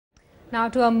Now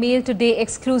to our Mail Today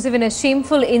exclusive. In a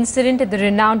shameful incident at the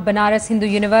renowned Banaras Hindu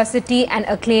University, an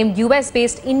acclaimed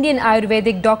US-based Indian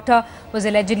Ayurvedic doctor was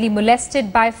allegedly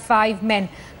molested by 5 men.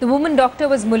 The woman doctor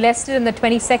was molested on the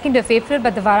 22nd of April,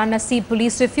 but the Varanasi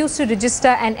police refused to register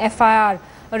an FIR.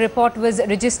 A report was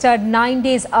registered 9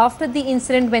 days after the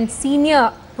incident when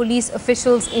senior police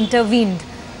officials intervened.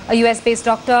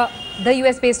 The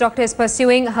US-based doctor is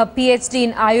pursuing her PhD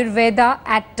in Ayurveda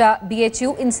at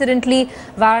BHU. Incidentally,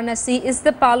 Varanasi is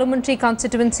the parliamentary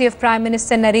constituency of Prime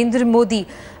Minister Narendra Modi.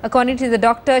 According to the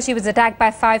doctor, she was attacked by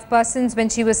 5 persons when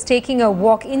she was taking a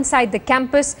walk inside the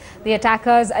campus. The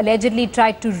attackers allegedly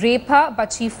tried to rape her,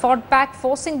 but she fought back,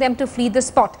 forcing them to flee the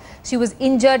spot. She was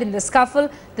injured in the scuffle.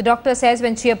 The doctor says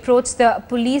when she approached the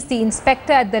police, the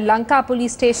inspector at the Lanka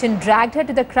police station dragged her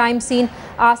to the crime scene,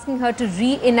 asking her to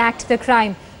reenact the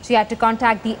crime. She had to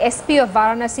contact the SP of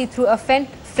Varanasi through a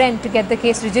friend to get the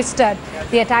case registered.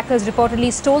 The attackers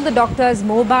reportedly stole the doctor's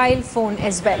mobile phone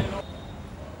as well.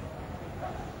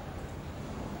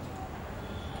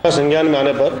 संज्ञान में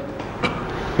आने पर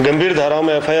गंभीर धाराओं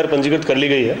में FIR पंजीकृत कर ली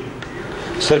गई है।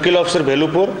 Circle officer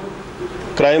Bhelupur,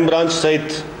 crime branch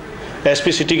सहित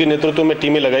एसपी सिटी के नेतृत्व में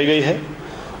टीमें लगाई गई है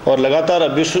और लगातार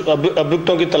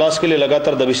अभियुक्तों की तलाश के लिए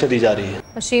लगातार दबिशें दी जा रही है।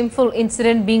 A shameful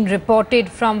incident being reported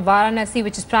from Varanasi,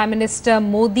 which is Prime Minister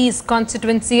Modi's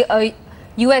constituency. A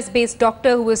US-based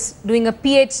doctor who was doing a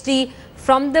PhD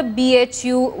from the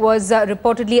BHU was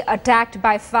reportedly attacked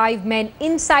by 5 men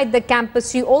inside the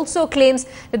campus. She also claims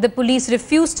that the police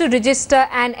refused to register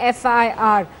an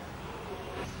FIR.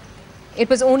 It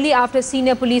was only after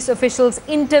senior police officials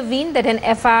intervened that an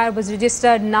FIR was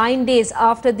registered 9 days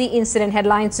after the incident.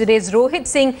 Headlines Today's Rohit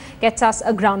Singh gets us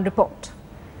a ground report.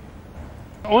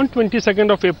 On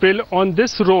 22nd of April, on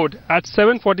this road at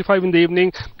 7:45 in the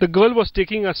evening, the girl was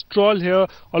taking a stroll here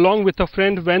along with a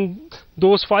friend when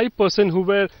those 5 persons who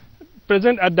were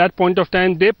present at that point of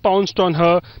time, they pounced on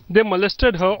her, they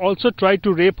molested her, also tried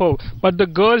to rape her. But the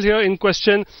girl here in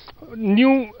question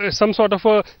knew some sort of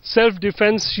a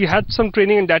self-defense. She had some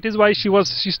training, and that is why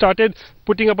she started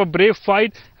putting up a brave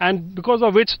fight, and because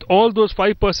of which all those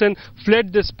 5 persons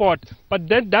fled the spot. But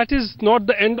that is not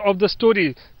the end of the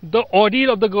story. The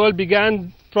ordeal of the girl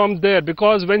began from there,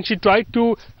 because when she tried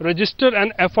to register an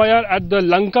FIR at the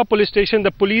Lanka police station,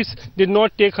 the police did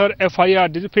not take her FIR.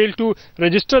 They failed to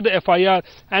register the FIR.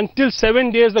 Until 7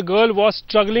 days, the girl was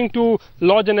struggling to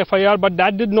lodge an FIR, but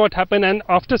that did not happen. And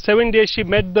after 7 days, she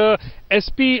met the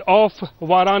SP of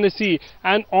Varanasi,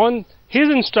 and on his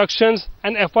instructions,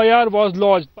 an FIR was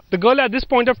lodged. The girl at this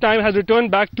point of time has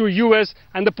returned back to US,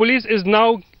 and the police is now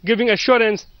giving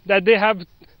assurance that they have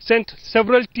sent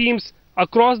several teams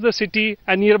across the city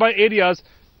and nearby areas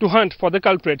to hunt for the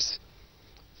culprits.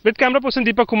 With camera person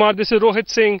Deepak Kumar, this is Rohit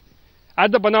Singh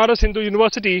at the Banaras Hindu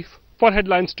University for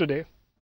Headlines Today.